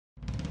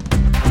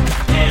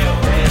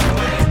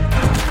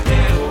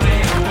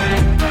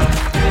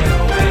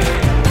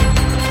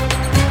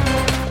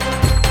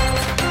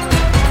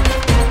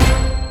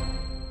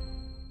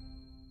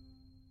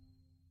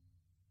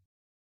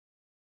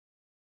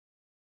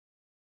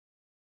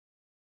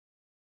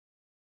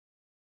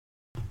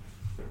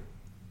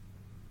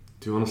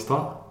Do you want to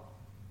start?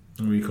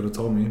 Oh, you could have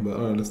told me, but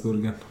alright, let's do it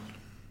again.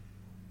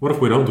 What if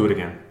we don't do it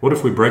again? What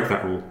if we break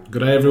that rule?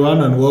 Good day,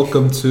 everyone, and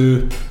welcome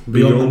to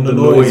Beyond the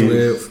Noise,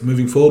 where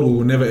moving forward we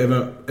will never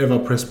ever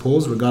press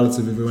pause, regardless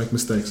of if we make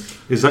mistakes.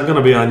 Is that going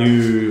to be our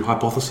new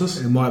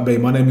hypothesis? It might be.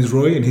 My name is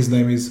Roy, and his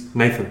name is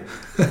Nathan.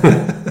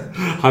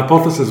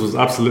 Hypothesis was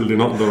absolutely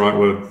not the right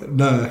word.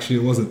 No, actually,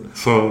 it wasn't.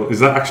 So, is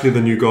that actually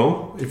the new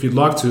goal? If you'd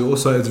like to,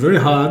 also, it's very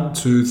hard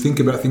to think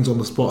about things on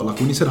the spot. Like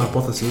when you said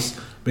hypothesis,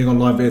 being on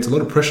live air, it's a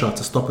lot of pressure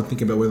to stop and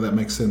think about whether that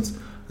makes sense.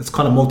 It's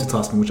kind of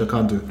multitasking, which I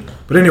can't do.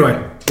 But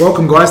anyway,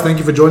 welcome, guys. Thank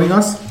you for joining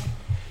us.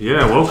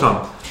 Yeah,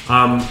 welcome.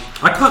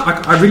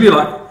 I really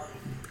like.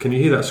 Can you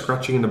hear that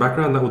scratching in the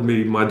background? That would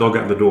be my dog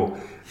at the door.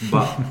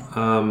 But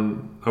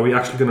are we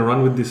actually going to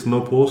run with this no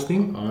pause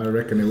thing? I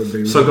reckon it would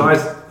be. So,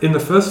 guys, in the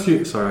first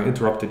few, sorry, I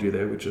interrupted you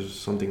there, which is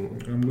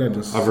something I'm glad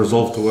just I've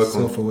resolved to work on.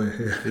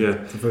 Self-aware. Yeah.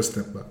 It's the first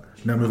step, but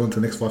now move on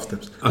to the next 5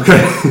 steps.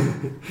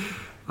 Okay.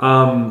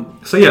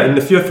 So yeah, in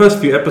the first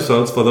few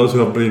episodes, for those who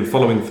have been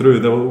following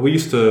through, we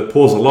used to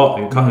pause a lot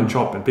and cut and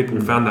chop, and people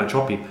found that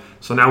choppy.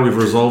 So now we've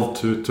resolved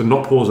to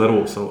not pause at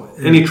all. So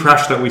any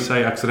trash that we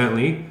say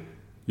accidentally,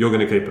 you're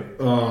going to keep it.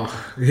 Oh,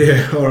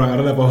 yeah, all right. I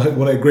don't know if I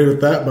want to agree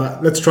with that,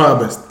 but let's try our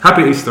best.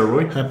 Happy Easter,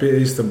 Roy. Happy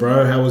Easter,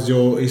 bro. How was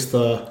your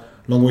Easter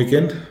long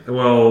weekend?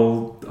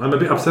 Well, I'm a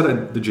bit upset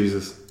at the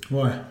Jesus.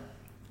 Why?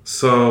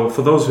 So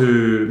for those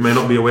who may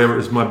not be aware, it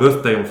was my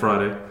birthday on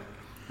Friday.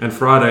 And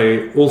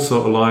Friday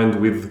also aligned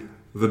with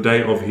the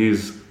day of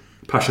his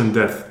passion,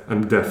 death.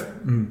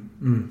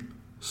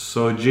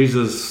 So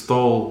Jesus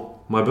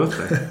stole my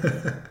birthday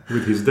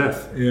with his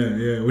death.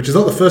 Yeah. Which is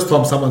not the first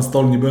time someone's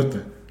stolen your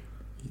birthday.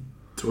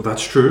 Well,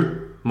 that's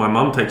true. My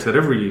mum takes it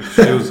every year.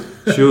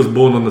 She was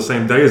born on the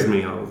same day as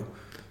me.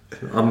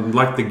 I'm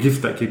like the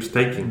gift that keeps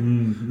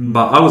taking.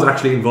 But I was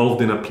actually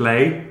involved in a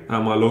play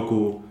at my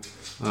local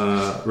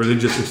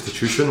religious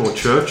institution or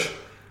church,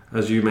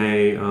 as you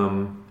may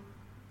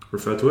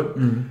refer to it.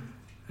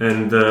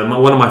 And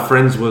one of my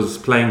friends was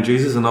playing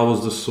Jesus, and I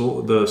was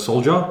the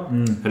soldier,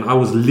 and I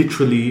was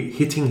literally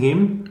hitting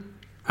him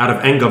out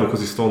of anger because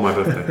he stole my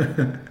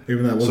birthday.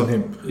 Even though it wasn't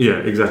him. Yeah,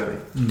 exactly.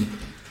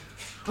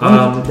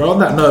 But on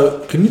that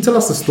note, can you tell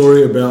us the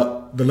story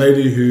about the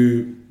lady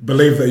who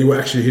believed that you were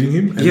actually hitting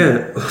him?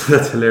 Yeah,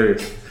 that's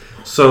hilarious.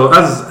 So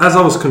as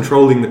I was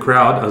controlling the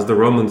crowd as the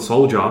Roman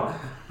soldier,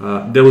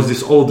 there was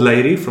this old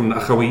lady from the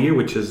Akhawiyya,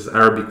 which is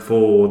Arabic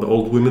for the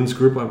old women's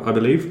group, I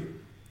believe.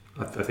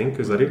 I think,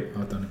 is that it?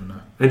 I don't even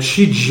know. And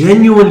she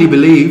genuinely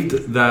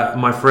believed that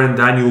my friend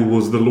Daniel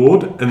was the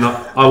Lord and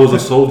that I was a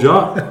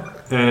soldier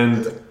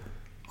and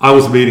I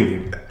was beating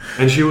him.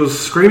 And she was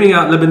screaming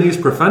out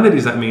Lebanese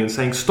profanities at me and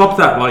saying, "Stop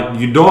that, like,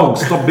 you dog,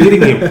 stop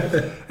beating him."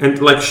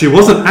 And like, she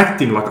wasn't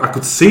acting, like I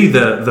could see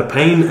the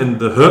pain and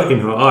the hurt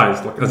in her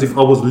eyes, like as if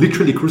I was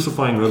literally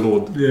crucifying her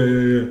Lord.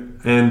 Yeah.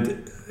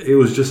 And it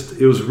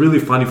was really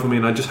funny for me,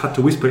 and I just had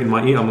to whisper in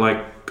my ear, I'm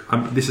like,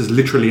 this is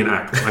literally an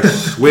act. I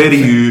swear to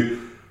you,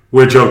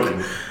 we're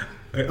joking.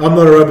 I'm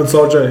not a Roman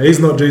soldier. He's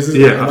not Jesus.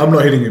 Yeah, and I'm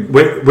not hitting him.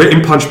 We're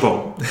in punch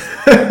bowl.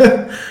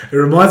 It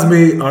reminds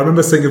me, I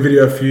remember seeing a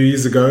video a few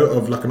years ago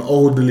of like an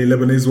elderly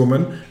Lebanese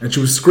woman, and she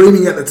was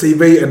screaming at the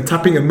TV and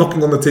tapping and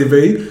knocking on the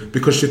TV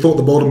because she thought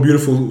the Bold and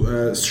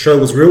Beautiful show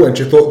was real, and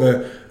she thought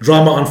the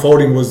drama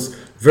unfolding was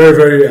very,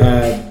 very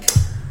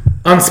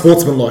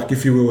unsportsmanlike,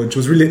 if you will, and she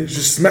was really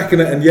just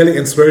smacking it and yelling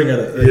and swearing at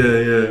it.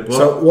 Yeah. Well,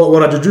 so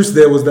what I deduced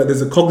there was that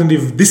there's a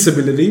cognitive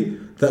disability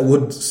that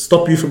would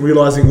stop you from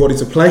realizing what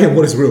is a play and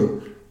what is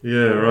real.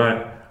 Yeah,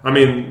 right. I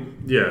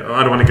mean, yeah,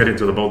 I don't want to get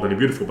into the Bold and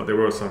Beautiful, but there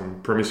were some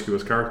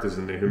promiscuous characters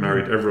in there who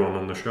married everyone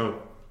on the show.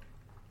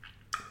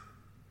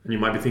 And you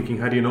might be thinking,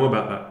 how do you know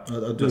about that?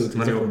 I do. That's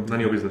none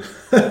of your business.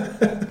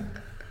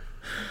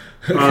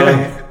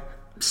 Okay.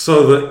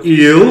 So the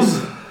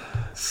Eels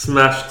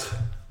smashed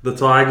the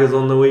Tigers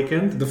on the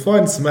weekend.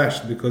 Defined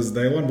smashed because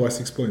they won by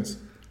 6 points.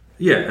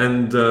 Yeah,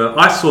 and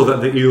I saw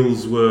that the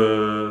Eels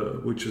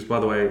were, which is, by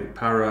the way,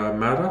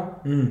 Parramatta.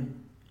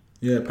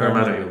 Yeah,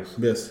 Parramatta Eels.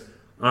 Yes.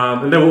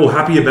 And they were all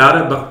happy about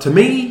it, but to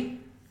me,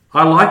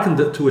 I likened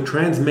it to a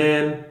trans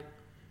man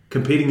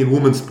competing in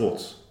women's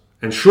sports.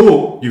 And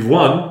sure, you've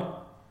won,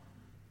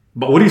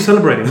 but what are you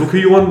celebrating? Look who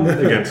you won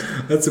against.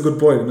 That's a good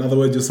point. In other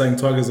words, you're saying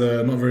Tigers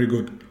are not very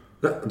good.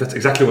 That's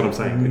exactly what I'm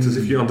saying. It's as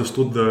if you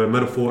understood the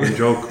metaphor and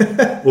joke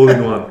all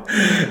in one.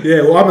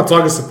 Yeah, well, I'm a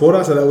Tigers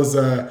supporter, so that was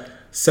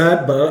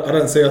sad, but I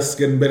don't see us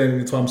getting better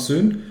anytime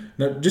soon.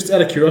 Now, just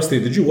out of curiosity,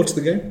 did you watch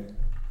the game?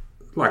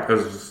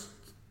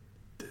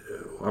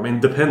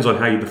 Depends on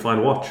how you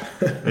define watch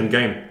and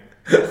game.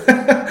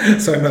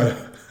 So no.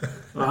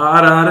 I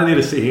don't need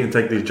to sit here and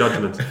take these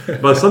judgments.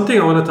 But something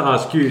I wanted to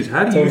ask you is,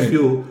 how do you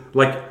feel?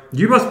 Like,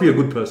 you must be a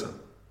good person.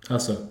 How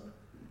so?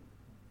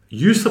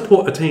 You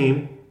support a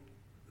team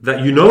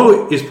that you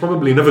know is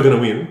probably never going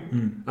to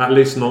win, at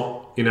least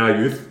not in our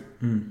youth,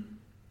 and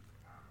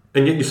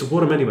yet you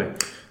support them anyway.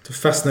 It's a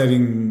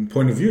fascinating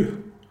point of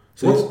view.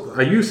 So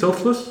are you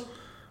selfless?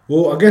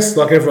 Well, I guess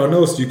like everyone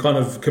else, you kind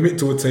of commit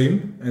to a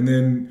team, and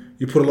then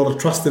you put a lot of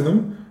trust in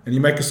them, and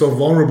you make yourself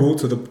vulnerable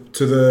to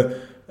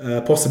the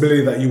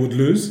possibility that you would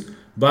lose,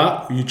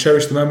 but you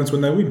cherish the moments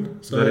when they win.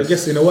 So That I is-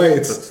 guess in a way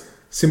it's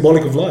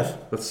symbolic of life.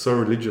 That's so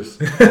religious.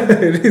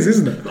 It is,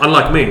 isn't it?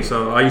 Unlike me,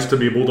 so I used to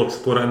be a Bulldog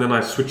supporter, and then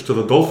I switched to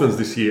the Dolphins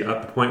this year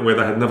at the point where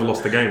they had never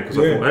lost a game because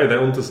I Yeah. thought, hey, they're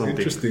onto something.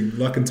 Interesting,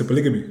 like into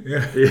polygamy.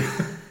 Yeah. Yeah,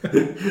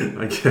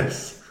 I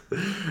guess.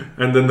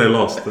 And then they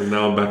lost, and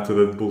now I'm back to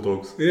the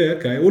Bulldogs. Yeah.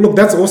 Okay. Well, look,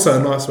 that's also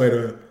a nice way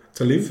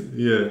to live.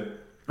 Yeah,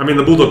 I mean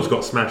the Bulldogs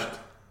got smashed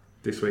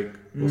this week.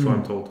 That's what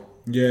I'm told.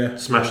 Yeah.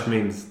 Smashed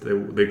means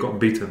they got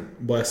beaten.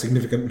 By a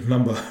significant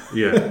number.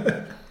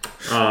 Yeah.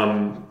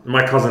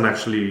 My cousin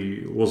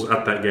actually was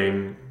at that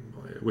game,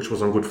 which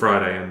was on Good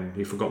Friday, and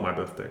he forgot my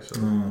birthday. So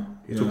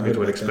he took I me heard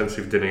to an about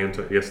expensive dinner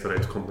yesterday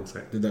to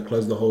compensate. Did that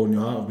close the hole in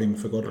your heart of being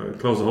forgotten? It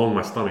closed a hole in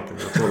my stomach, and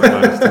that's all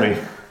that matters to me.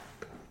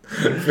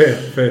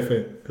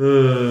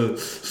 Fair.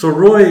 So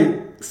Roy,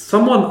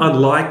 someone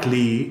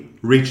unlikely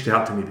reached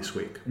out to me this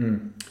week.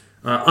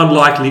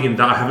 Unlikely in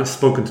that I haven't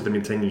spoken to them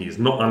in 10 years.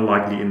 Not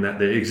unlikely in that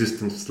their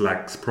existence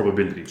lacks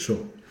probability. Sure.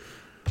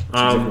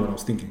 That's exactly what I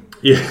was thinking.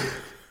 Yeah.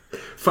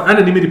 For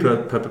anonymity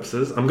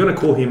purposes, I'm going to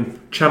call him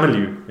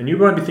Chamalu. And you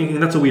might be thinking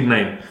that's a weird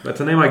name.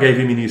 That's a name I gave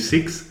him in year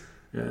 6.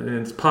 And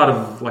it's part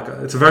of,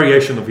 it's a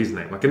variation of his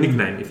name, like a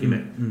nickname, if you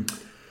may.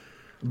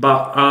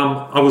 But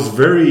I was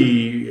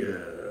very...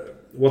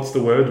 what's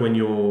the word when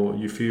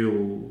you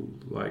feel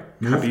like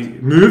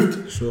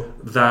moved? Sure.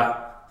 That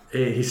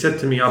he said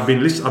to me, I've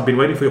been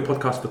waiting for your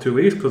podcast for 2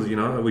 weeks because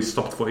we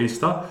stopped for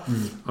Easter,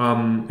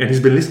 and he's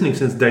been listening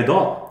since day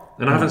dot.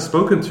 And I haven't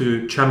spoken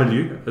to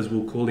Chamalu, as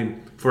we'll call him,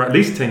 for at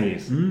least 10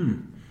 years.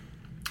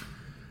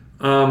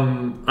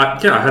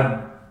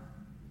 I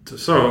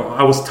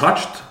was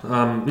touched,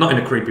 not in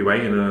a creepy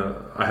way,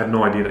 I had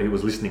no idea that he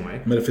was listening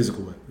way.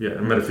 Metaphysical way. Yeah,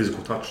 a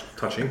metaphysical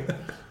touching,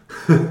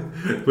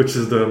 which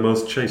is the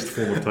most chaste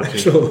form of touching.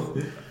 Sure.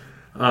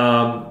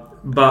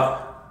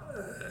 But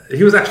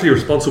he was actually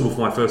responsible for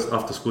my first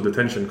after-school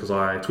detention because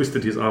I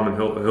twisted his arm and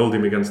held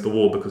him against the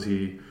wall because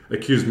he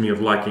accused me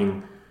of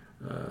liking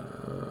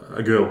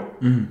a girl.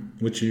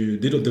 Which you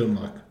did or didn't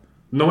like?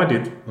 No, I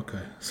did.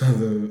 Okay. So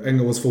the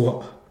anger was for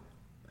what?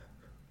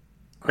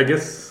 I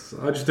guess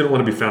I just didn't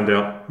want to be found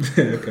out.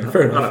 Okay,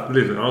 fair enough.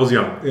 I was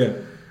young. Yeah.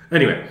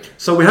 Anyway,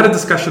 so we had a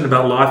discussion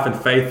about life and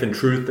faith and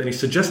truth, and he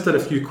suggested a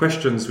few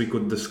questions we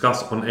could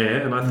discuss on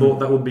air, and I thought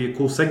that would be a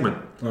cool segment.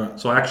 All right.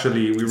 So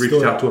actually, we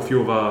reached out to a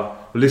few of our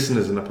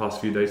listeners in the past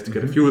few days to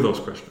get a few of those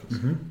questions.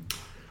 Do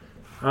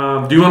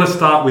you want to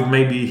start with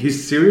maybe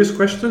his serious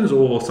questions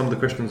or some of the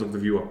questions of the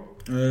viewer?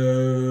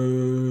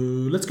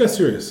 Let's go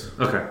serious.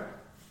 Okay.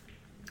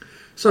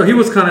 So he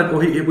was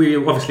we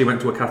obviously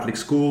went to a Catholic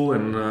school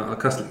and a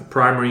Catholic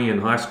primary and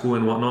high school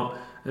and whatnot.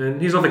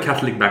 And he's of a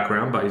Catholic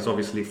background, but he's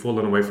obviously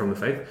fallen away from the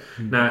faith.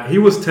 Now, he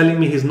was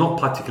telling me he's not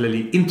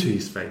particularly into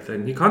his faith.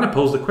 And he kind of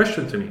posed a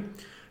question to me.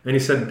 And he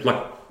said,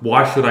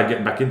 why should I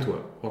get back into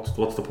it?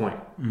 What's the point?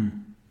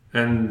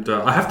 And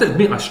I have to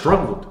admit, I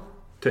struggled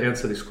to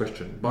answer this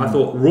question. But I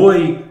thought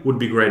Roy would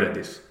be great at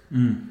this.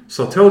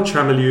 So tell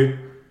Chamalu,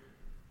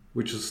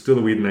 which is still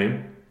a weird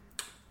name,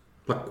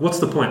 what's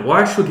the point?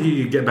 Why should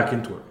he get back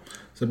into it?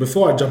 So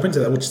before I jump into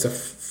that, which is a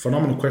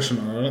phenomenal question,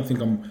 and I don't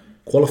think I'm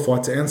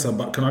qualified to answer,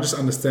 but can I just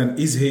understand,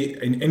 is he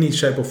in any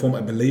shape or form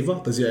a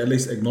believer? Does he at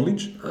least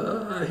acknowledge?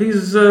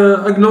 He's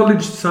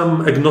acknowledged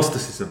some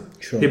agnosticism.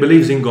 Sure. He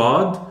believes in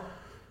God.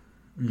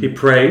 He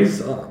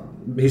prays.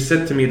 He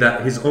said to me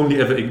that he's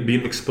only ever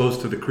been exposed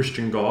to the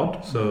Christian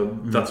God, so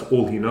that's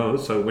all he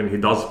knows. So when he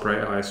does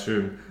pray, I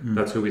assume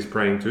that's who he's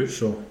praying to.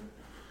 Sure.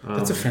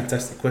 That's a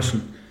fantastic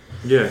question.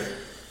 Yeah.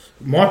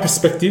 My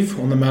perspective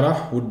on the matter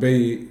would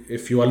be,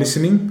 if you are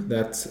listening,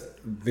 that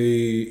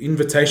the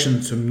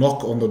invitation to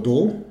knock on the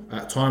door,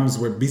 at times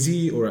we're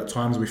busy or at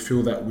times we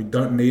feel that we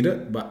don't need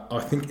it, but I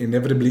think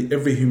inevitably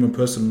every human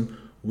person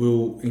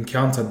will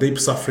encounter deep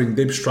suffering,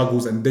 deep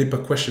struggles and deeper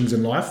questions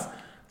in life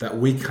that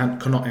we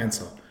cannot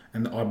answer.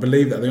 And I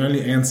believe that the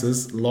only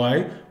answers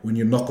lie when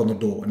you knock on the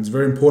door. And it's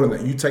very important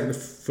that you take the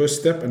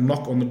first step and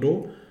knock on the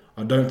door.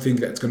 I don't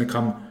think that it's going to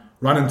come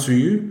running to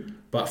you,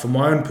 but from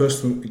my own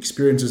personal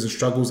experiences and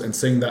struggles and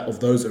seeing that of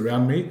those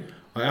around me,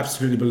 I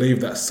absolutely believe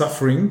that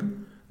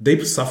suffering,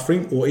 deep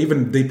suffering, or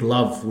even deep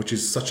love, which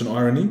is such an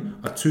irony,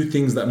 are two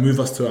things that move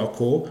us to our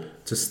core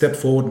to step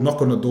forward,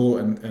 knock on the door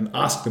and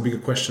ask the bigger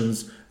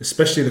questions,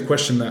 especially the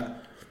question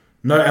that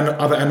no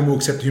other animal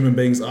except human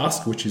beings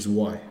ask, which is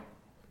why.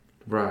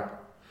 Right.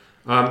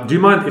 Do you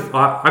mind if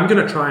I'm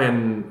going to try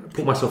and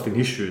put myself in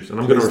his shoes and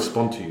I'm going to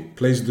respond to you?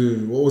 Please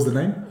do. What was the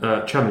name?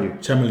 Chamalu.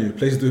 Chamalu.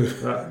 Please do.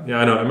 Yeah,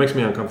 I know. It makes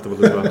me uncomfortable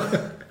as well.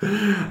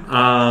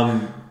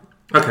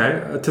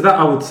 Okay. To that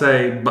I would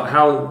say, but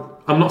how...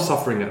 I'm not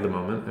suffering at the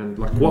moment. And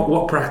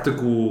what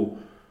practical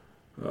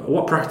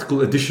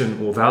addition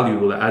or value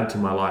will it add to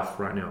my life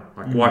right now?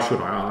 Why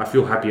should I? I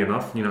feel happy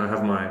enough. I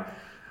have my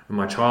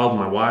child,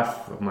 my wife,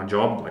 my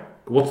job.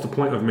 What's the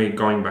point of me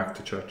going back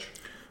to church?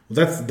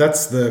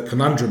 That's the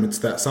conundrum. It's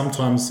that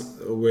sometimes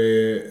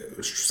where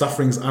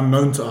suffering is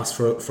unknown to us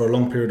for a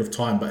long period of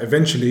time, but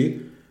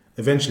eventually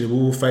we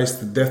will face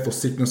the death or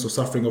sickness or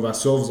suffering of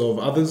ourselves or of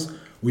others,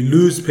 We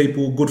lose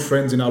people, good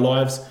friends in our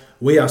lives.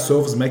 We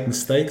ourselves make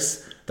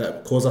mistakes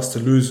that cause us to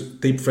lose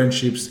deep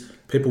friendships,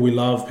 people we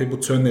love, people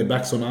turn their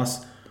backs on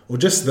us, or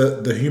just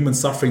the human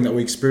suffering that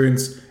we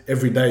experience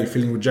every day,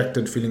 feeling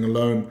rejected, feeling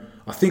alone.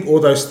 I think all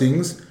those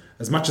things,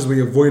 as much as we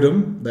avoid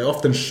them, they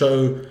often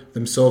show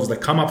themselves, they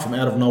come up from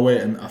out of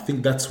nowhere, and I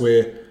think that's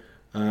where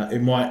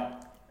it might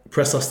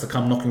press us to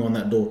come knocking on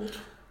that door.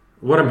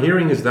 What I'm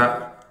hearing is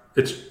that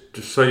it's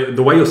just, so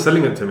the way you're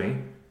selling it to me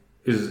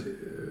is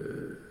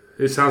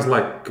it sounds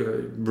like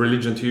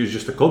religion to you is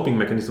just a coping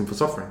mechanism for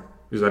suffering.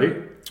 Is that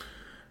it?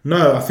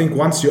 No, I think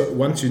once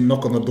you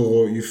knock on the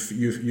door,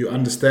 you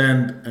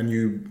understand and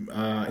you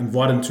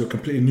invite into a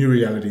completely new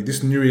reality.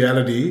 This new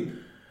reality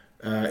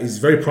is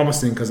very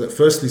promising because it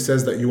firstly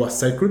says that you are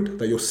sacred,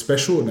 that you're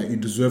special, and that you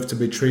deserve to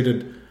be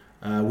treated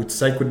with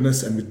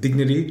sacredness and with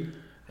dignity.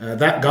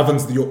 That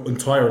governs your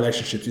entire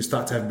relationships. You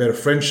start to have better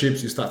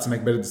friendships, you start to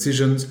make better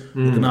decisions,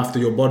 looking after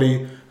your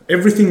body.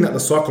 Everything that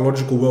the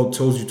psychological world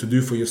tells you to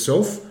do for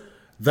yourself,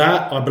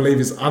 that I believe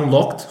is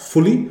unlocked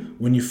fully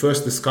when you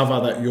first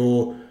discover that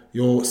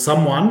you're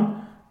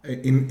someone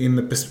in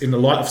the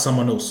light of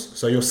someone else.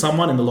 So you're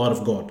someone in the light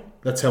of God.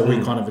 That's how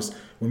we kind of,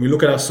 when we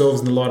look at ourselves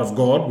in the light of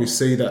God, we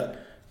see that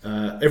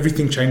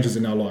everything changes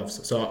in our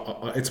lives.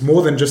 So it's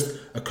more than just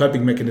a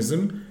coping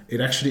mechanism. It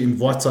actually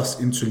invites us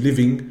into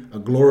living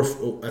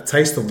a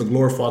taste of the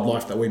glorified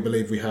life that we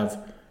believe we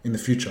have in the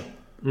future.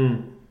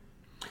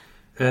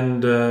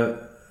 And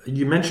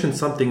you mentioned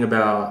something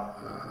about,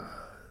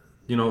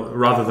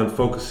 rather than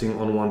focusing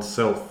on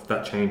oneself,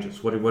 that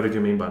changes. What did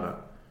you mean by that?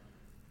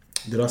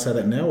 Did I say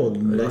that now? Or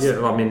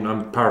yeah, I mean,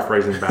 I'm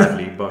paraphrasing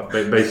badly, but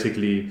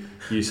basically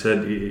you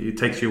said it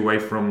takes you away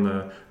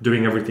from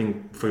doing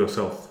everything for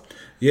yourself.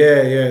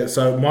 Yeah.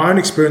 So my own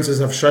experiences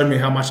have shown me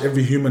how much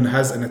every human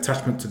has an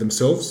attachment to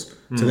themselves,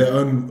 to their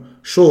own,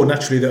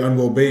 naturally their own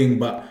well-being,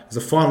 but there's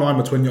a fine line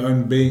between your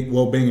own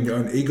well-being and your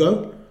own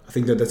ego. I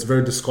think that's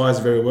very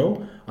disguised very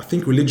well. I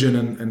think religion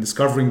and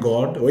discovering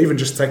God, or even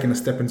just taking a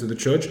step into the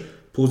church,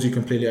 pulls you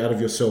completely out of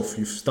yourself.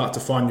 You start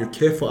to find you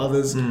care for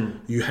others,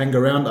 you hang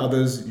around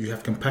others, you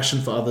have compassion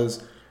for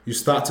others. You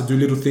start to do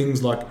little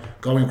things like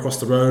going across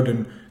the road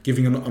and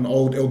giving an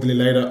old elderly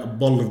lady a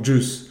bottle of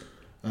juice.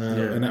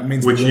 And that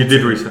means which you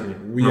did recently.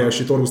 Yeah,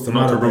 she thought it was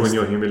tomato paste. Not to ruin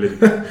your humility.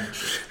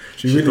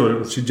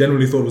 She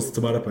generally thought it was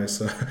tomato paste.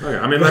 So. Okay.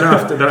 I mean, they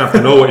don't have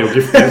to know what your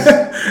gift is,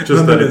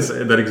 just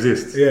that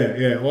exists.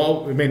 Yeah.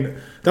 Well, I mean,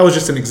 that was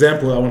just an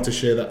example I want to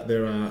share, that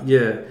there are...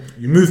 Yeah.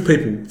 You move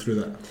people through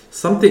that.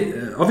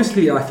 Something,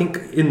 obviously, I think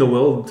in the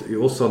world, it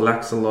also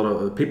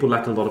people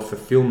lack a lot of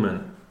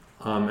fulfillment.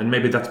 And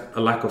maybe that's a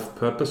lack of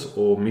purpose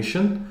or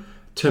mission.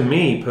 To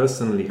me,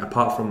 personally,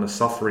 apart from the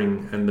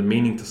suffering and the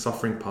meaning to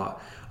suffering part,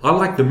 I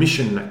like the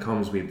mission that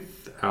comes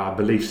with our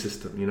belief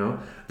system,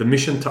 the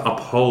mission to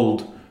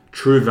uphold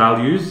true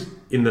values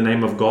in the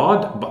name of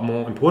God, but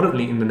more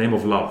importantly, in the name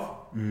of love.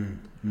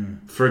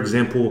 For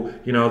example,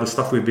 the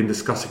stuff we've been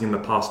discussing in the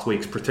past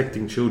weeks,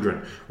 protecting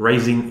children,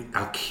 raising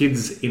our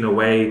kids in a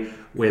way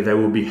where they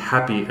will be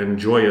happy and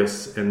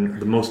joyous and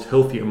the most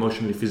healthy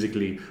emotionally,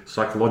 physically,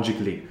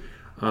 psychologically,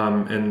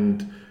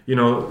 and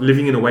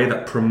living in a way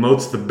that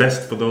promotes the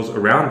best for those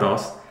around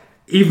us,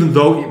 even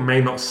though it may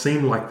not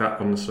seem like that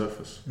on the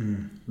surface.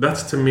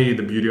 That's, to me,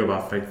 the beauty of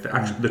our faith.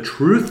 The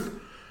truth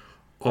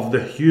of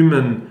the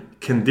human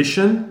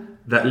condition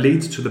that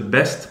leads to the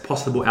best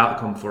possible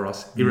outcome for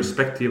us,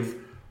 irrespective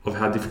of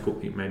how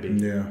difficult it may be.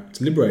 Yeah, it's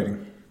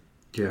liberating.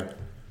 Yeah.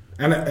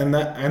 And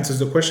that answers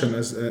the question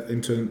as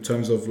in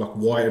terms of like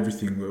why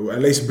everything, or at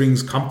least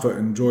brings comfort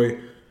and joy.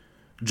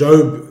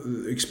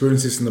 Job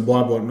experienced this in the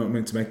Bible. I'm not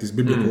meant to make this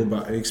biblical,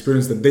 but he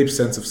experienced a deep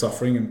sense of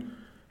suffering, and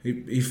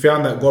he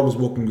found that God was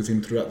walking with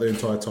him throughout the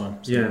entire time.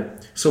 So. Yeah.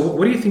 So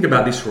what do you think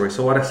about this, Roy?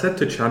 So what I said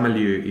to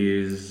Chamalu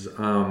is,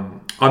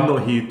 I'm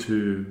not here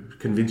to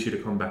convince you to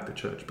come back to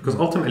church, because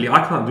ultimately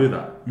I can't do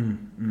that.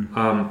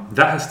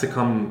 That has to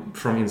come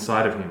from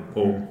inside of him,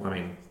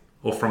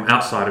 or from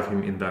outside of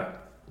him, in that,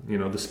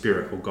 the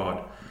Spirit or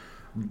God.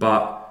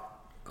 But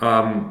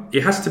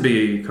it has to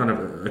be kind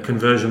of a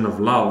conversion of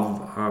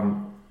love.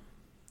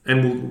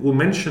 And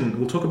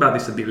we'll talk about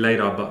this a bit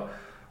later, but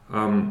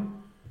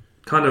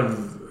kind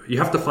of, you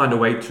have to find a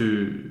way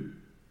to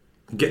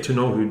get to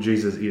know who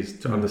Jesus is,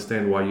 to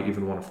understand why you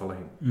even want to follow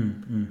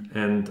him.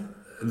 And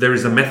there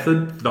is a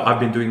method that I've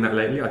been doing that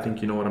lately. I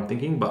think you know what I'm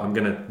thinking, but I'm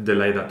going to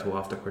delay that till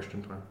after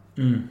question time.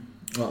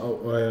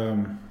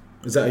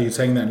 Is that, are you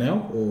saying that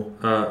now, or?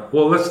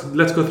 Well,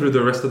 let's go through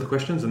the rest of the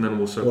questions and then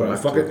we'll circle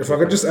back. If I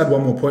could just add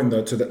one more point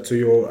though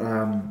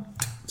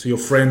to your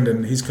friend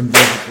and his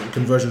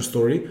conversion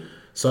story.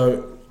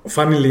 So,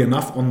 funnily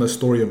enough, on the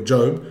story of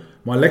Job,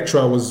 my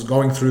lecturer was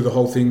going through the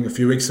whole thing a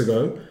few weeks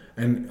ago,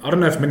 and I don't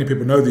know if many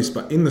people know this,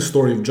 but in the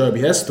story of Job,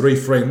 he has 3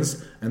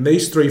 friends, and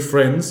these 3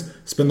 friends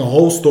spend the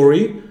whole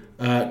story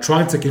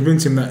trying to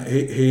convince him that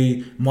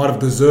he might have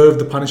deserved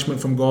the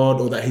punishment from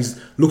God, or that he's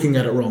looking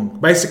at it wrong.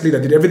 Basically,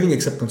 they did everything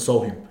except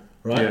console him,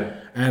 right? Yeah.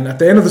 And at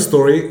the end of the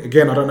story,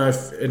 again, I don't know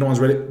if anyone's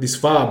read it this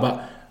far,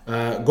 but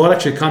God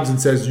actually comes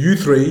and says, you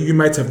three, you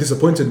mates have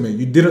disappointed me.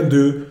 You didn't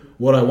do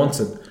what I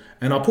wanted.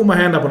 And I put my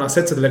hand up and I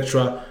said to the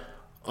lecturer,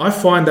 I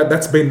find that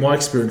that's been my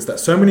experience, that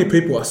so many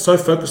people are so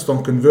focused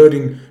on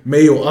converting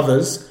me or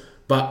others,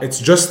 but it's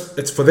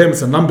for them,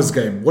 it's a numbers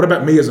game. What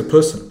about me as a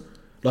person?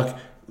 Like,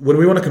 when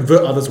we want to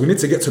convert others, we need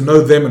to get to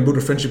know them and build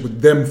a friendship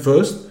with them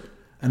first,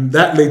 and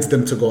that leads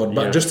them to God.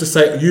 But just to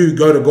say you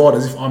go to God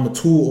as if I'm a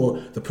tool, or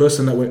the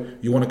person that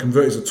you want to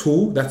convert is a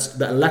tool,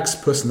 that lacks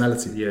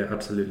personality. Yeah,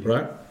 absolutely.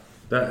 Right?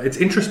 It's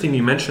interesting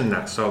you mentioned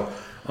that. So,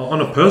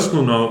 on a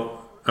personal note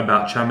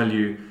about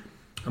Chamalu,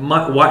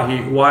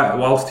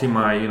 whilst he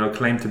might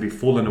claim to be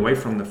fallen away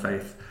from the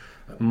faith,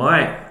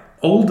 my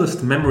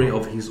oldest memory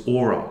of his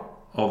aura,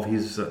 of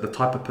his the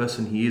type of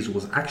person he is,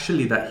 was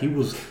actually that he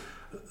was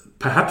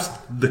perhaps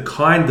the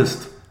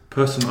kindest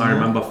person I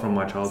remember from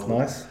my childhood.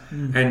 Nice.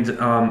 And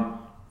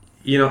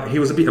he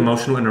was a bit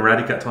emotional and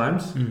erratic at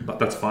times, but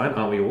that's fine,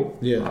 aren't we all?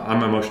 Yeah.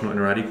 I'm emotional and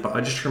erratic, but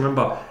I just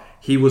remember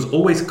he was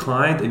always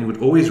kind and he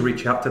would always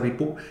reach out to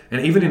people.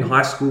 And even in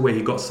high school, where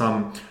he got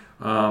some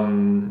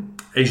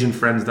Asian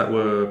friends that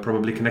were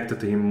probably connected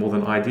to him more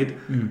than I did,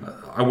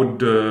 I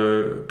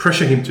would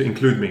pressure him to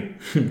include me.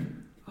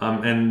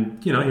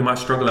 And he might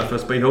struggle at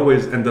first, but he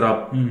always ended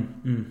up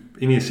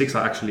in year 6.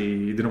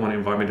 He didn't want to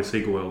invite me to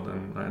Seagull World,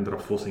 and I ended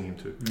up forcing him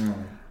to.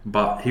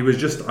 But he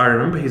was I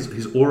remember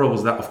his aura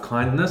was that of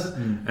kindness,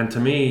 and to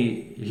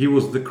me he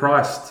was the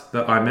Christ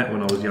that I met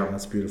when I was young.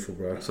 That's beautiful,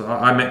 bro. So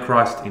I met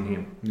Christ in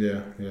him.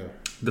 Yeah.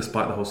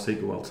 Despite the whole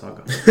Seagull World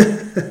saga.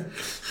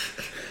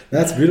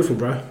 That's beautiful,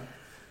 bro.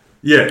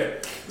 Yeah.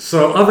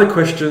 So other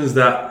questions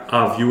that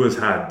our viewers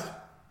had.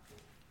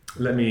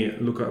 Let me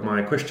look at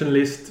my question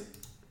list.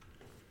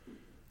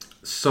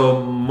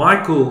 So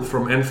Michael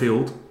from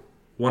Enfield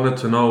wanted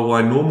to know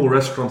why normal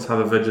restaurants have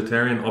a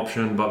vegetarian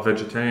option, but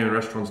vegetarian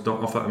restaurants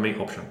don't offer a meat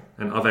option.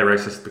 And are they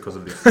racist because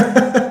of this?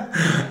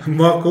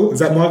 Michael? Is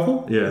that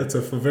Michael? Yeah. That's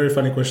a very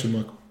funny question,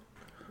 Michael.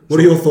 What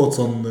are your thoughts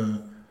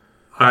on...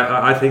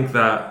 I think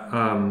that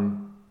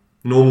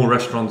normal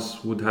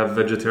restaurants would have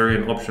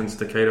vegetarian options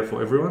to cater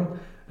for everyone.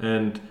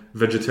 And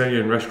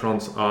vegetarian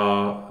restaurants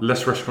are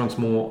less restaurants,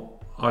 more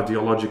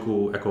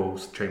ideological echo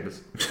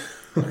chambers.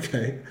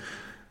 Okay.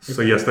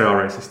 So yes, they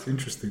are racist.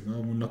 Interesting.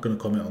 I'm not going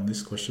to comment on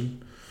this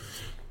question.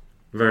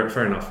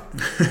 Fair enough.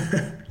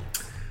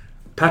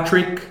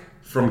 Patrick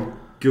from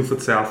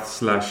Guildford South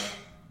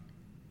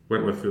 /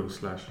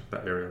 Wentworthville /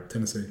 that area.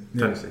 Tennessee.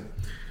 Yeah. Tennessee.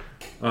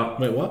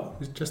 Wait, what?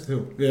 It's Chester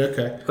Hill. Yeah,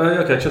 okay.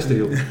 Okay, Chester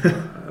Hill.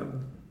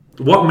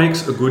 What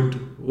makes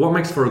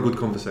for a good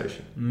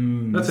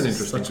conversation? That's an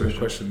interesting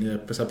question. Yeah.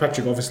 So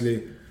Patrick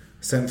obviously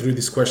sent through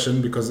this question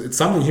because it's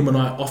something him and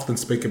I often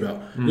speak about.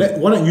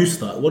 Why don't you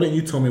start? Why don't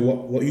you tell me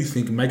what you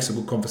think makes a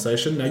good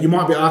conversation? Now, you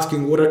might be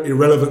asking what an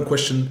irrelevant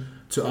question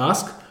to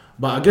ask,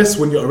 but I guess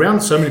when you're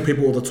around so many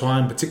people all the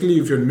time, particularly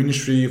if you're in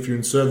ministry, if you're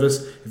in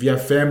service, if you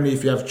have family,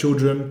 if you have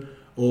children,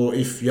 or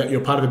if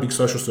you're part of a big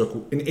social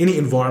circle, in any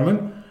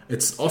environment,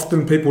 it's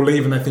often people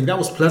leave and they think that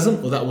was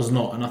pleasant or that was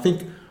not. And I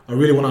think I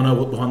really want to know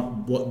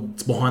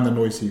what's behind the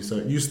noise here. So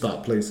you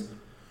start, please.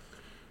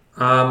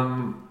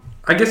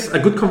 I guess a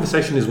good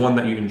conversation is one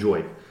that you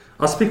enjoy.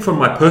 I'll speak from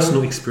my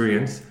personal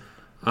experience.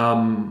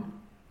 I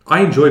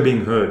enjoy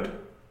being heard,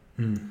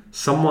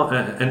 someone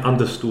and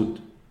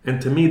understood,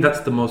 and to me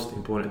that's the most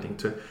important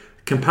thing.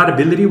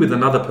 Compatibility with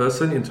another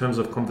person in terms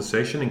of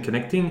conversation and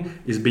connecting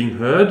is being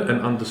heard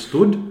and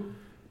understood,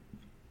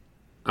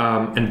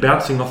 and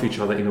bouncing off each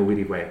other in a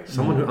witty way.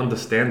 Someone who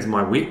understands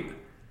my wit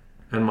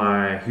and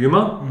my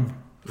humor.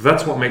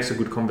 That's what makes a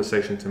good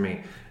conversation to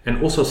me.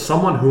 And also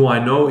someone who I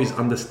know is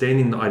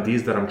understanding the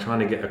ideas that I'm trying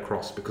to get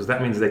across, because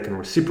that means they can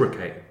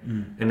reciprocate.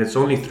 And it's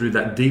only through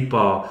that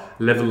deeper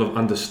level of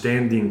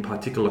understanding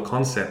particular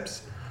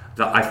concepts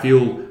that I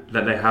feel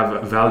that they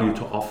have value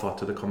to offer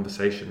to the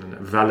conversation, and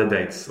it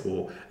validates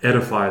or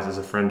edifies, as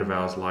a friend of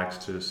ours likes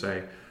to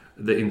say,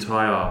 the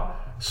entire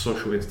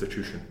social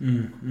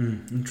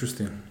institution.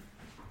 Interesting.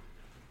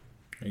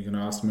 Are you going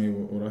to ask me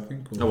what I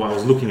think? Or? Oh, I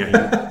was looking at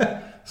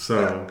you.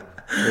 So...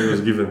 It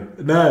was given.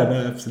 No,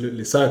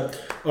 absolutely. So,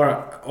 all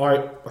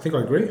right, I think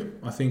I agree.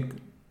 I think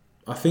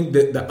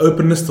that the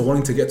openness to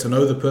wanting to get to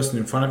know the person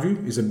in front of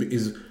you is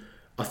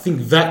I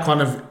think that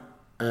kind of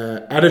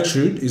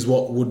attitude is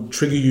what would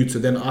trigger you to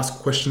then ask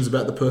questions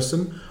about the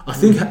person. I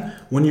think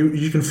when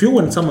you can feel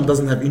when someone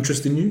doesn't have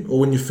interest in you, or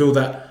when you feel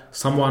that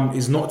someone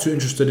is not too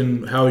interested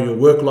in how your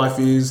work life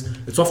is.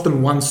 It's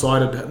often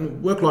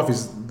one-sided. Work life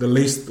is the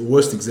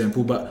worst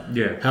example, but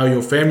how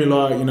your family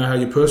life, how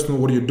your personal,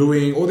 what are you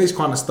doing, all these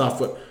kind of stuff.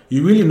 But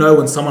you really know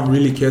when someone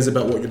really cares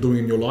about what you're doing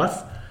in your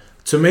life.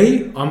 To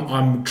me,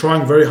 I'm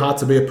trying very hard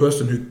to be a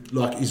person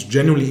who is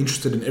genuinely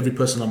interested in every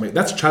person I meet.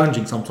 That's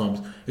challenging sometimes,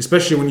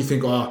 especially when you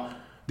think,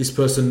 this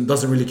person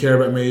doesn't really care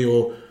about me,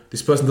 or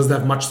this person doesn't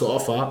have much to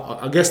offer.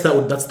 I guess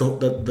that's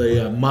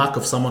the mark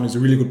of someone who's a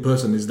really good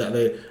person, is that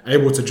they're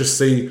able to just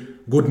see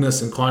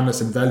goodness and kindness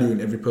and value in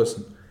every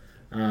person.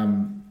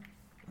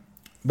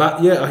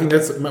 But yeah, I think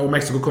that's what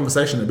makes a good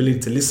conversation: the ability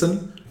to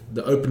listen,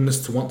 the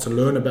openness to want to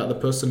learn about the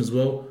person as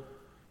well.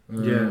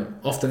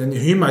 Often, and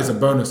humour is a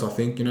bonus, I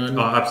think. Oh,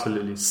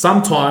 absolutely.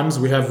 Sometimes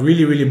we have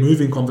really, really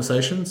moving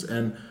conversations,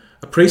 and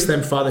a priest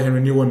named Father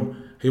Henry Newen,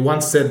 he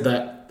once said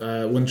that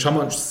when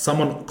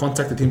someone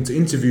contacted him to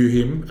interview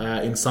him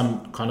in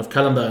some kind of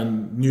calendar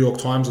in New York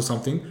Times or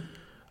something,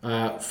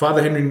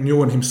 Father Henry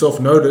Newen himself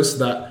noticed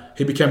that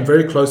he became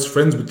very close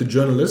friends with the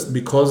journalist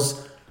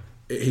because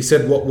he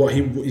said what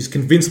he is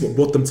convinced what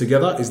brought them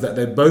together is that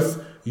they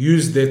both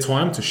used their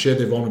time to share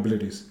their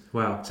vulnerabilities.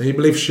 Wow. So he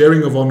believes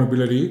sharing a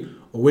vulnerability,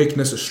 a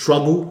weakness, a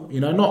struggle,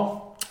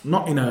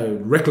 not in a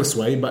reckless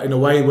way, but in a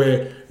way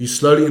where you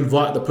slowly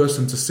invite the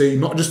person to see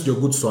not just your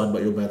good side,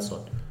 but your bad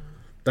side.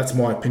 That's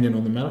my opinion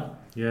on the matter.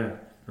 Yeah,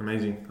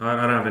 amazing. I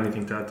don't have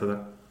anything to add to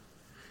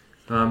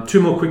that.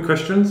 2 more quick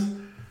questions.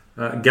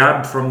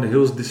 Gab from the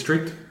Hills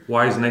District.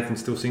 Why is Nathan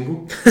still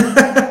single?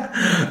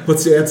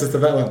 What's your answer to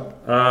that one?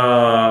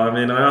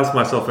 I ask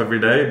myself every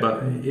day,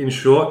 but in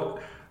short,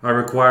 I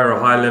require a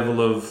high level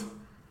of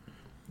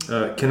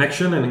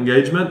connection and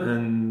engagement,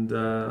 and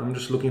I'm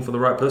just looking for the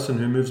right person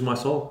who moves my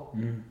soul.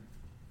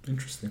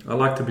 Interesting. I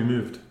like to be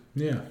moved.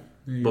 Yeah.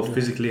 Both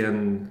physically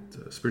and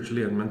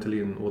spiritually and mentally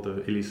and all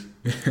the illies.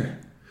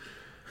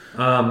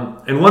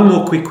 And one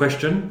more quick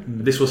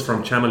question. This was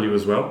from Chamalu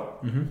as well.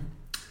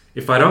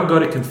 If I don't go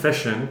to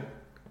confession,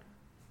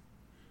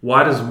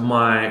 why does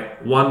my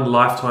one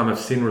lifetime of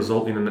sin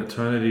result in an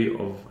eternity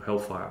of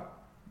hellfire?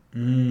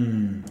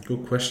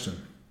 Good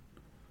question.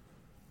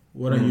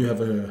 Why don't you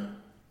have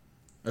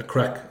a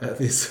crack at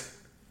this?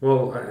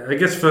 Well, I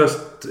guess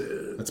first,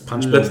 let's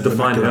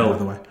define hell. By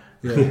the way.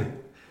 Yeah.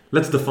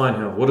 Let's define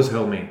hell. What does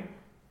hell mean?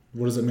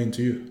 What does it mean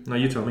to you? No,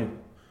 you tell me.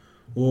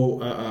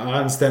 Well, I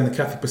understand the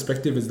Catholic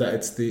perspective is that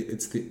it's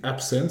the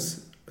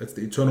absence, it's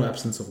the eternal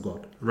absence of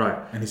God. Right.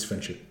 And His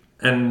friendship.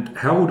 And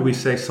how would we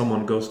say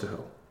someone goes to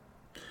hell?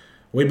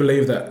 We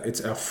believe that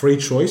it's our free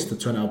choice to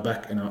turn our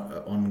back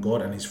on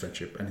God and His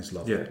friendship and His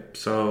love. Yeah.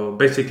 So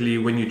basically,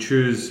 when you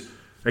choose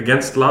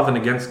against love and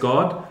against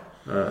God,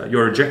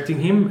 you're rejecting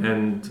Him,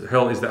 and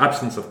hell is the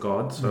absence of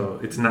God. So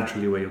it's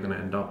naturally where you're going to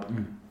end up.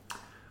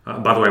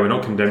 By the way, we're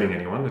not condemning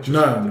anyone. It's just,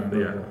 no,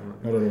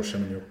 not at all,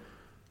 Shaman.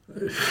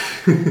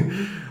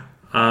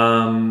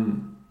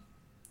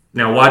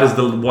 Now, why does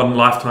the one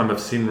lifetime of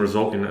sin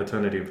result in an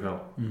eternity of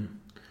hell?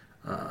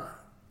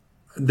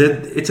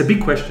 It's a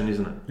big question,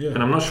 isn't it? Yeah.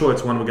 And I'm not sure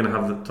it's one we're going to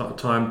have the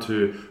time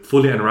to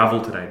fully unravel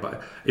today.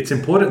 But it's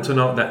important to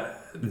note that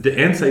the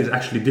answer is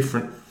actually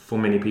different for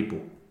many people.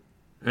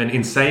 And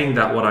in saying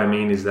that, what I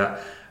mean is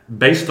that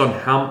based on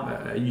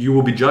how you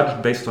will be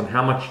judged based on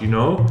how much you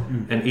know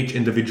and each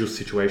individual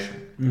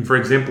situation. For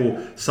example,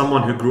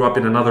 someone who grew up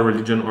in another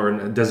religion or in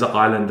a desert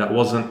island that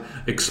wasn't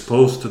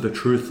exposed to the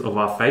truth of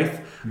our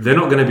faith, they're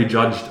not going to be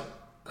judged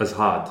as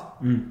hard.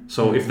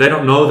 So if they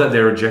don't know that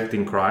they're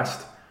rejecting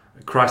Christ,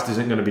 Christ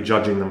isn't going to be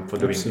judging them for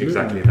doing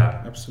exactly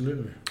that.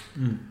 Absolutely.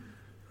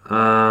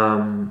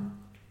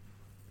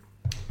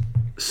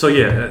 So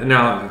yeah,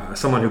 now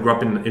someone who grew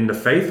up in the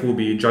faith will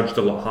be judged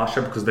a lot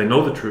harsher because they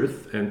know the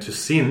truth. And to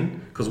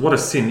sin, because what a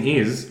sin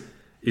is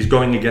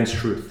going against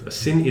truth. A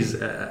sin is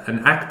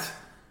an act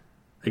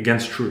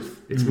against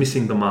truth. It's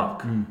missing the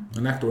mark.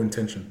 An act or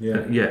intention.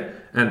 Yeah. Yeah.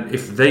 And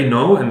if they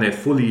know and they're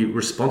fully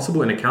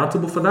responsible and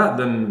accountable for that,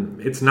 then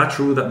it's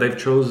natural that they've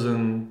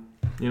chosen,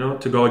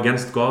 to go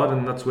against God,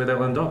 and that's where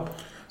they'll end up.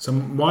 So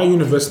my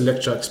university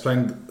lecture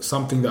explained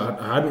something that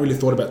I hadn't really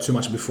thought about too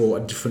much before, a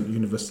different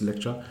university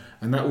lecture,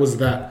 and that was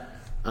that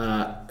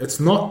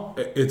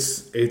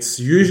it's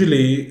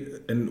usually,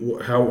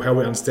 and how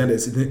we understand it,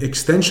 it's an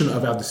extension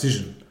of our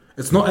decision.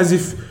 It's not as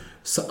if,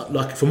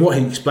 like from what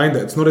he explained,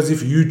 that it's not as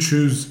if you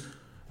chose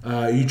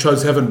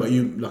heaven, but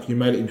you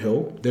made it in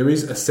hell. There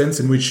is a sense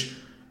in which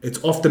it's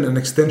often an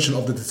extension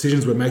of the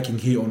decisions we're making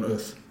here on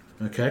earth.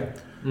 Okay,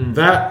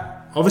 that.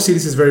 Obviously,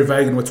 this is very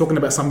vague, and we're talking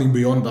about something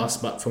beyond us.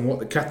 But from what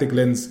the Catholic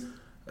lens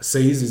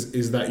sees,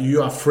 is that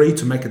you are free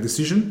to make a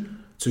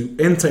decision to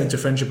enter into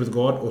friendship with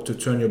God or to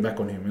turn your back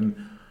on Him. And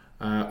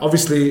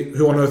obviously,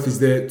 who on earth is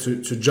there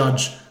to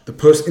judge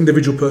the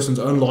individual person's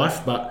own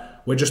life?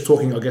 But we're just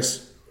talking, I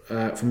guess,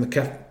 from the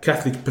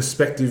Catholic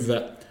perspective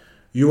that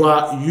you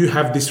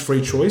have this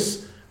free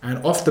choice,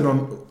 and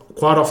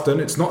quite often,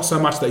 it's not so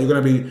much that you're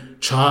going to be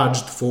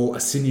charged for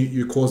a sin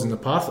you caused in the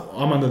past.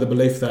 I'm under the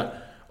belief that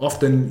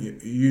often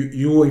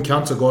you will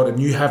encounter God and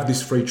you have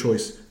this free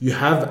choice. You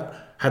have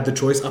had the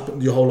choice up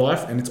your whole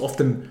life, and it's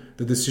often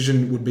the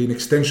decision would be an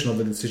extension of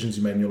the decisions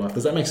you made in your life.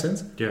 Does that make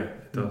sense? Yeah,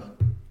 it does.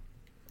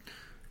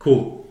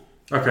 Cool.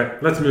 Okay,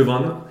 let's move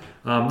on.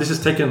 This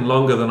has taken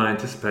longer than I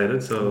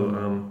anticipated,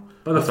 so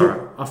but that's alright.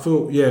 I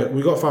feel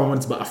we got 5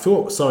 minutes, but I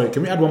feel sorry.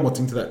 Can we add one more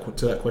thing to that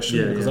question?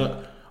 Yeah, because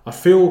I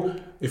feel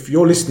if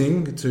you're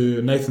listening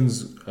to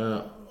Nathan's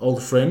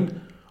old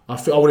friend,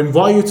 I would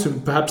invite you to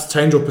perhaps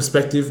change your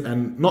perspective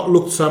and not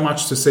look so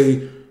much to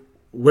see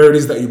where it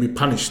is that you'll be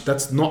punished.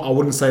 I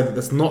wouldn't say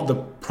that's not the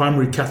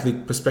primary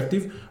Catholic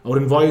perspective. I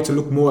would invite you to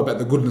look more about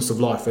the goodness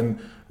of life and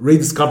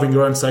rediscovering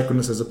your own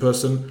sacredness as a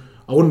person.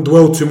 I wouldn't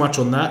dwell too much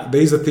on that.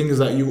 These are things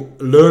that you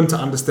learn to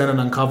understand and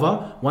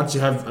uncover once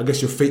you have, I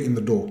guess, your feet in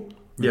the door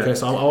Yeah. Okay,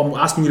 so I'm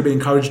asking you to be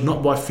encouraged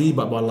not by fear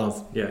but by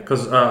love. Yeah,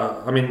 because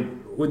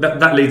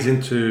that leads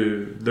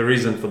into the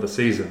reason for the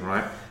season,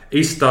 right?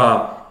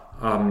 Easter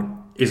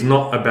is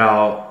not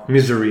about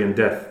misery and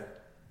death.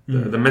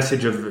 The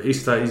message of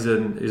Easter is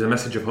a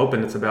message of hope,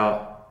 and it's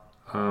about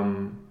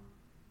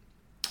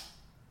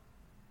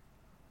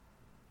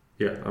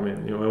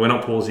we're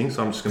not pausing,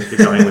 so I'm just going to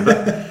keep going with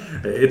it.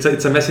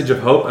 It's a message of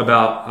hope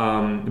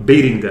about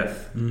beating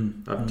death.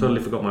 I've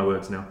totally forgot my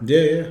words now.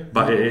 Yeah.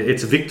 But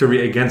it's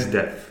victory against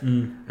death.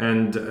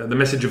 And the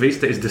message of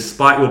Easter is,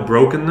 despite your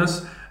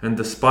brokenness and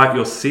despite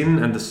your sin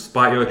and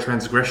despite your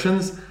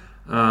transgressions,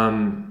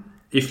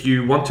 if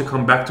you want to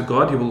come back to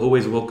God, He will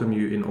always welcome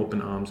you in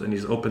open arms, and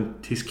He's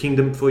opened His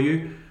kingdom for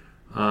you,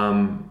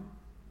 and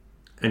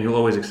He'll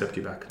always accept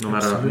you back, no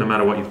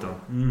matter what you've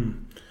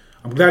done.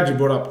 I'm glad you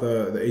brought up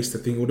the Easter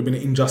thing. It would have been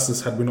an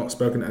injustice had we not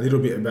spoken a little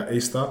bit about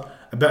Easter,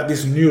 about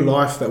this new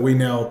life that we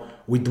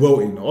dwell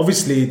in.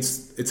 Obviously,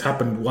 it's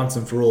happened once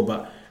and for all,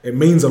 but it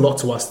means a lot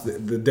to us,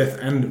 the death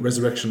and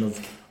resurrection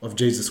of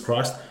Jesus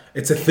Christ.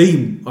 It's a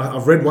theme.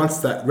 I've read once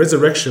that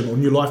resurrection or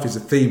new life is a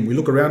theme. We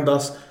look around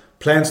us,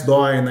 plants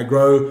die and they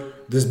grow.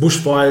 There's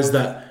bushfires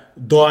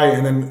that die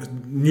and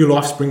then new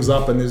life springs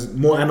up, and there's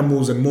more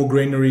animals and more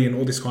greenery and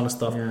all this kind of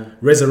stuff. Yeah.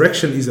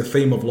 Resurrection is a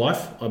theme of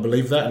life. I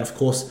believe that. And of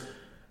course,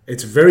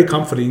 it's very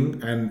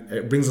comforting, and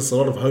it brings us a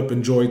lot of hope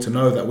and joy to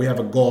know that we have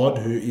a God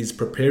who is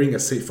preparing a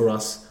seat for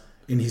us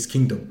in His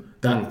kingdom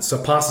that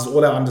surpasses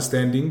all our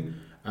understanding,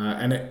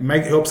 and it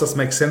helps us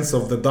make sense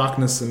of the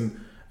darkness and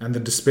the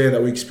despair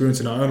that we experience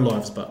in our own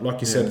lives. But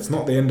like you said, it's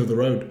not the end of the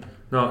road.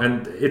 No,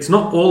 and it's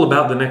not all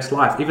about the next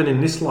life. Even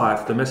in this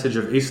life, the message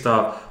of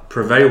Easter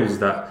prevails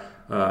that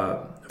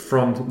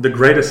from the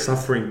greatest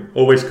suffering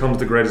always comes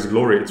the greatest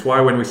glory. It's why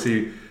when we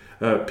see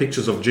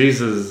pictures of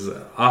Jesus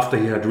after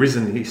He had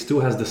risen, He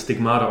still has the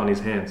stigmata on His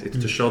hands. It's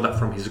to show that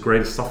from His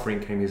greatest suffering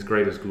came His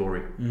greatest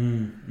glory.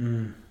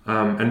 And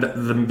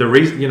the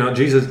reason,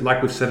 Jesus,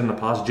 like we've said in the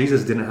past,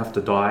 Jesus didn't have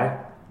to die.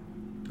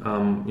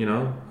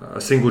 A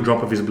single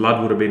drop of His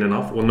blood would have been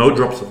enough, or no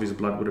drops of His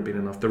blood would have been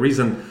enough. The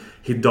reason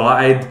He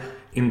died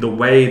in the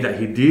way that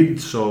He did,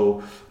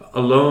 so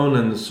alone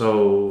and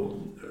so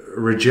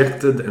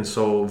rejected and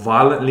so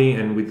violently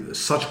and with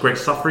such great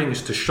suffering,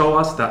 is to show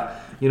us that,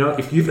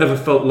 if you've ever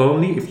felt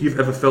lonely, if you've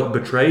ever felt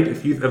betrayed,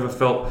 if you've ever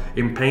felt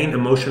in pain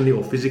emotionally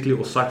or physically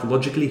or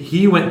psychologically,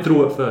 He went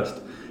through it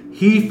first.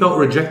 He felt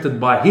rejected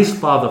by His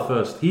Father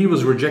first. He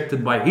was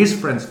rejected by His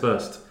friends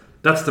first.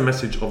 That's the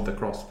message of the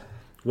cross.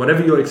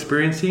 Whatever you're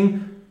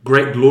experiencing,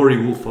 great glory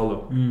will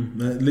follow.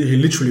 He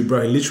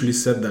literally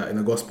said that in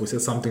the gospel. He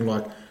said something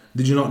like,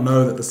 "Did you not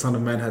know that the Son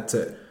of Man had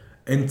to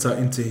enter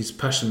into His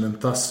passion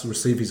and thus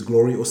receive His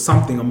glory?" Or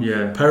something. I'm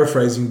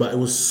paraphrasing, but it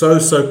was so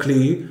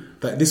clear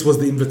that this was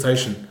the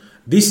invitation.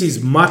 This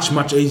is much,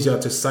 much easier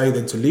to say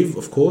than to live,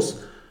 of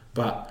course.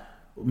 But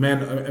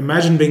man,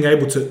 imagine being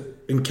able to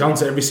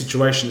encounter every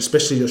situation,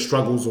 especially your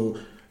struggles or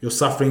your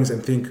sufferings,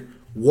 and think,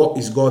 what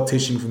is God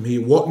teaching from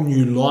here? What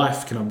new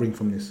life can I bring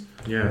from this?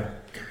 Yeah.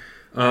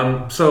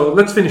 So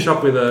let's finish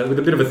up with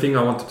a bit of a thing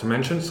I wanted to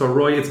mention. So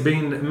Roy, it's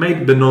been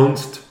made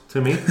beknownst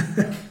to me.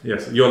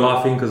 Yes, you're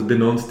laughing because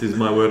beknownst is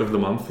my word of the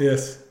month.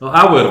 Yes. Well,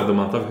 our word of the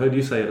month. I've heard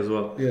you say it as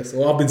well. Yes.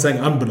 Well, I've been saying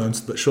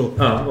unbeknownst, but sure.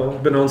 Oh, well,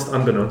 beknownst,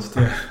 unbeknownst.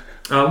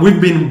 Yeah.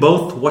 We've been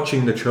both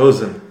watching The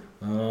Chosen.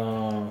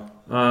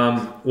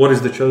 Ah. What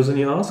is The Chosen,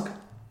 you ask?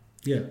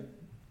 Yeah.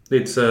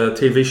 It's a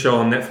TV show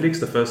on Netflix,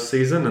 the first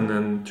season, and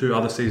then 2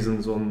 other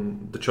seasons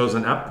on the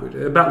Chosen app,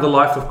 about the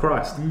life of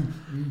Christ.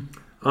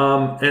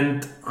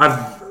 And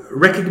I've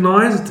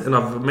recognized and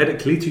I've made it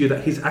clear to you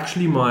that He's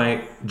actually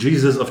my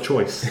Jesus of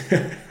choice.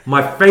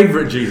 My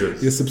favorite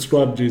Jesus. Your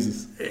subscribed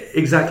Jesus.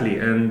 Exactly.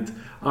 And,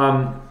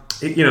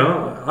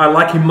 I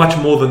like Him much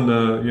more than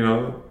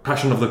the,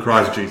 Passion of the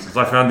Christ Jesus.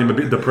 I found Him a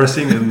bit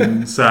depressing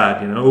and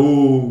sad,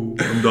 Oh,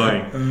 I'm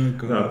dying. Oh,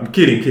 God. No, I'm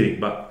kidding.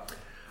 But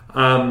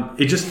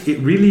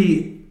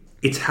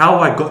it's how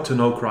I got to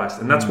know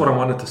Christ. And that's what I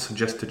wanted to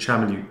suggest to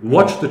channel you.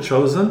 Watch The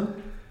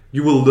Chosen.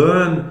 You will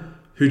learn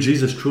who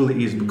Jesus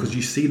truly is, because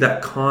you see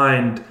that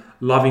kind,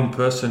 loving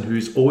person who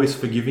is always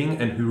forgiving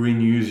and who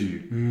renews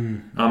you.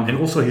 And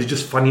also He's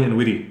just funny and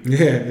witty.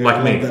 Yeah, like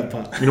I me. love that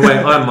part. In a way,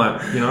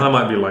 I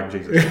might be like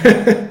Jesus.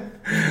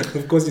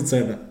 Of course you'd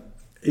say that.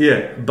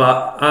 Yeah,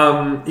 but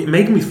it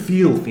made me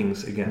feel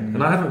things again.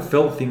 And I haven't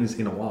felt things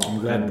in a while. I'm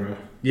glad, bro.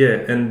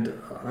 Yeah, and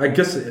I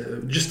guess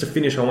just to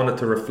finish, I wanted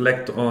to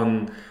reflect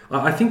on,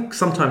 I think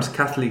sometimes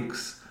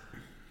Catholics,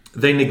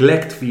 they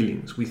neglect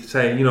feelings. We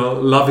say,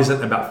 love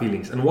isn't about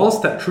feelings. And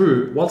whilst that's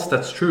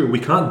true, we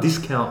can't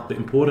discount the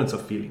importance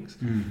of feelings,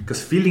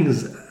 because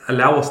feelings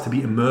allow us to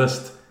be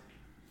immersed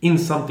in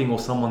something or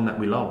someone that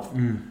we love.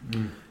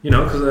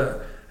 Because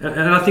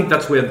and I think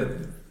that's where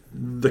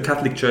the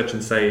Catholic Church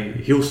and say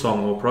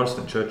Hillsong or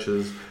Protestant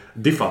churches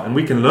differ, and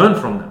we can learn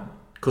from them.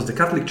 Because the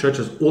Catholic Church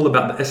is all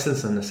about the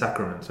essence and the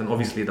sacraments, and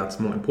obviously that's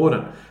more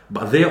important.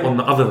 But they're on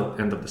the other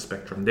end of the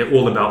spectrum. They're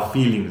all about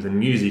feelings and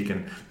music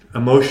and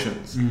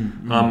emotions.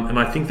 And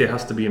I think there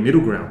has to be a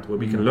middle ground where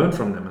we can learn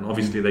from them, and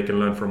obviously they can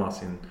learn from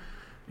us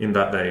in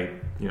that they,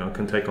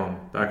 can take on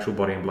the actual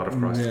body and blood of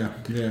Christ.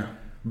 Yeah.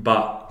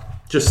 But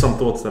just some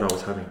thoughts that I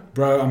was having.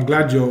 Bro, I'm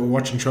glad you're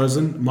watching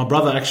Chosen. My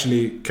brother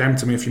actually came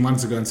to me a few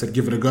months ago and said,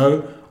 give it a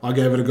go. I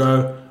gave it a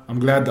go. I'm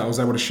glad that I was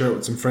able to share it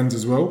with some friends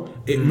as well.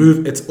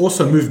 It's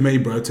also moved me,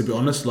 bro, to be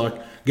honest. Like,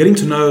 getting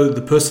to know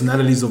the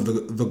personalities of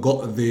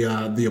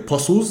the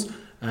apostles,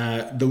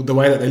 the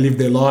way that they live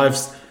their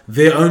lives,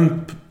 their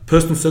own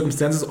personal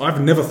circumstances.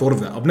 I've never thought of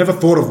that. I've never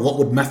thought of what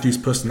would Matthew's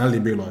personality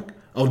be like.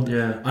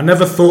 I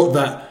never thought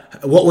that.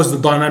 What was the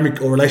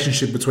dynamic or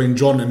relationship between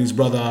John and his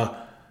brother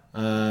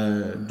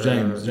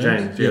James?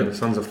 The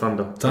Sons of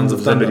Thunder. Sons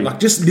of Thunder. Like,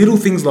 just little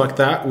things like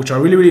that, which I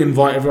really, really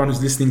invite everyone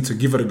who's listening to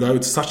give it a go.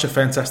 It's such a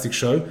fantastic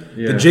show.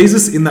 The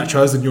Jesus in that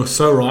Chosen, you're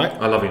so right.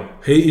 I love him.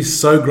 He is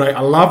so great.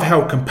 I love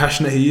how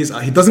compassionate he is.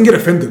 He doesn't get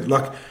offended.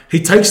 Like, he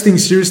takes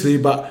things seriously,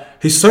 but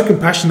he's so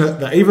compassionate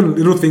that even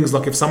little things,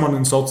 like if someone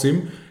insults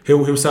him,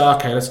 he'll say,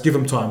 okay, let's give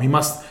him time. He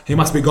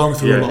must be going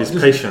through a lot. He's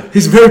patient.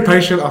 He's very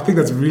patient. I think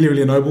that's really,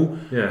 really noble.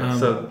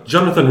 So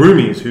Jonathan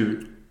Rumi,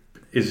 who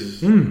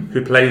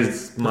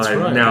plays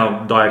my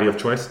now deity of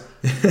choice.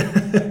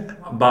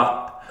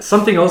 But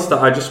something else that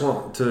I just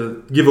want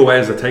to give away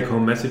as a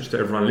take-home message to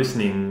everyone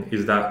listening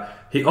is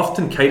that he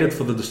often catered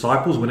for the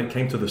disciples when it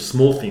came to the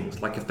small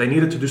things. Like if they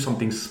needed to do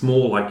something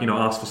small, like,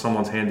 ask for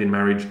someone's hand in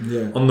marriage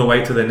on the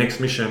way to their next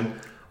mission,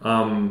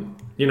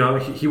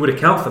 he would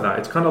account for that.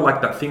 It's kind of like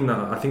that thing that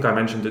I think I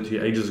mentioned it to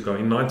you ages ago.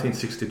 In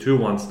 1962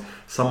 once,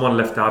 someone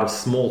left out a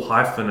small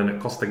hyphen and it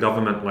cost the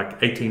government like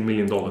 $18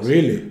 million.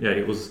 Really? Yeah,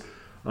 it was...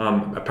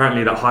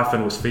 apparently that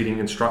hyphen was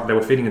they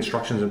were feeding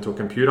instructions into a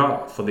computer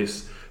for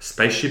this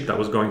spaceship that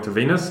was going to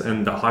Venus,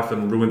 and the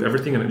hyphen ruined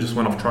everything and it just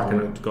went off track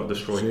and it got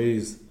destroyed.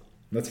 Jeez,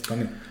 that's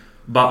funny.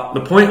 But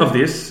the point of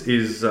this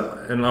is,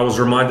 and I was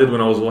reminded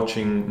when I was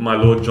watching my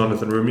Lord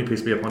Jonathan Rumi,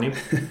 peace be upon him,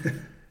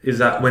 is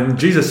that when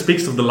Jesus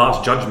speaks of the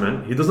last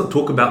judgment, he doesn't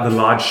talk about the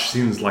large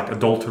sins like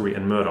adultery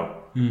and murder.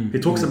 He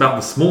talks about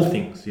the small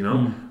things,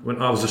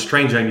 When I was a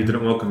stranger and you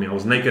didn't welcome me, I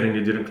was naked and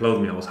you didn't clothe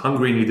me, I was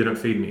hungry and you didn't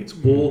feed me. It's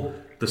all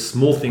the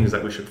small things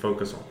that we should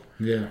focus on.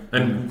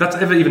 And that's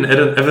even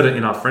evident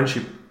in our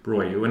friendship,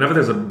 Roy. Whenever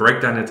there's a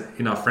breakdown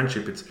in our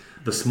friendship, it's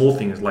the small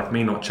things like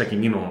me not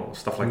checking in or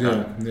stuff like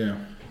that.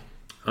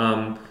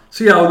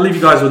 I'll leave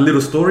you guys with a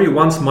little story.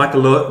 Once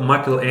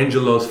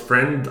Michelangelo's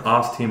friend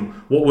asked him,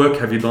 what work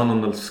have you done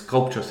on the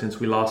sculpture since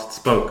we last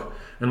spoke?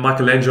 And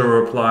Michelangelo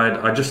replied,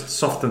 I just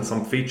softened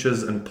some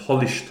features and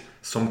polished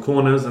some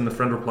corners. And the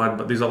friend replied,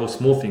 but these are all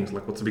small things,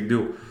 like what's the big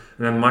deal?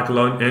 And then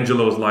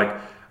Michelangelo was like,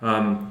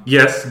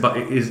 yes, but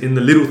it is in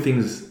the little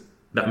things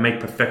that make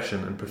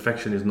perfection, and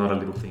perfection is not a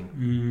little thing.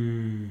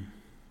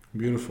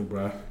 Beautiful,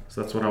 bro.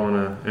 So that's what I want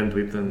to end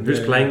with. And who's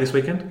playing this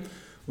weekend?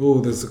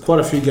 Oh, there's quite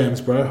a few games,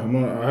 bro.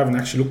 I haven't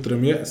actually looked at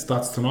them yet. It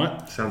starts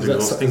tonight. Sounds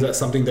exhausting. Is that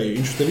something that you're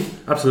interested in?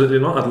 Absolutely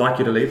not. I'd like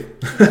you to leave.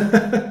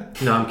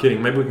 No, I'm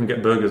kidding. Maybe we can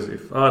get burgers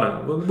I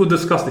don't know. We'll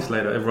discuss this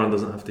later. Everyone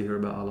doesn't have to hear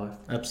about our life.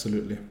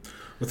 Absolutely.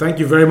 Well, thank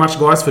you very much,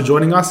 guys, for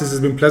joining us. This has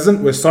been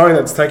pleasant. We're sorry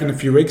that it's taken a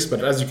few weeks,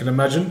 but as you can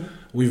imagine,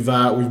 we've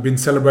been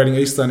celebrating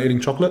Easter and eating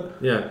chocolate.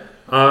 Yeah.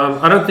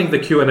 I don't think the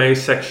Q&A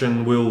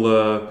section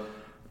will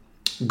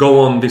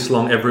go on this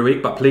long every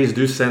week, but please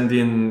do send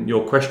in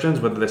your questions,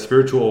 whether they're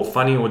spiritual or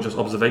funny or just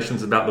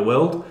observations about the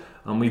world.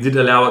 We did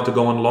allow it to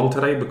go on long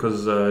today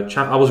because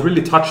I was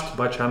really touched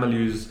by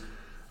Chamalu's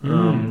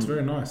it's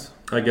very nice.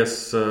 I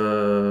guess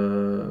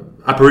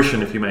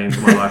apparition, if you may, into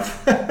my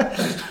life.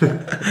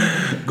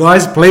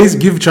 Guys, please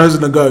give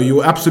Chosen a go. You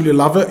will absolutely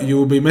love it. You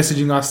will be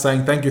messaging us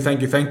saying thank you,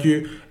 thank you, thank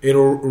you.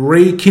 It'll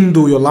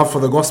rekindle your love for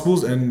the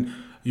Gospels and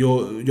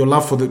your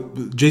love for the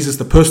Jesus,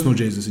 the personal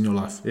Jesus in your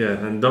life. Yeah,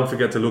 and don't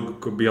forget to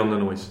look beyond the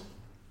noise.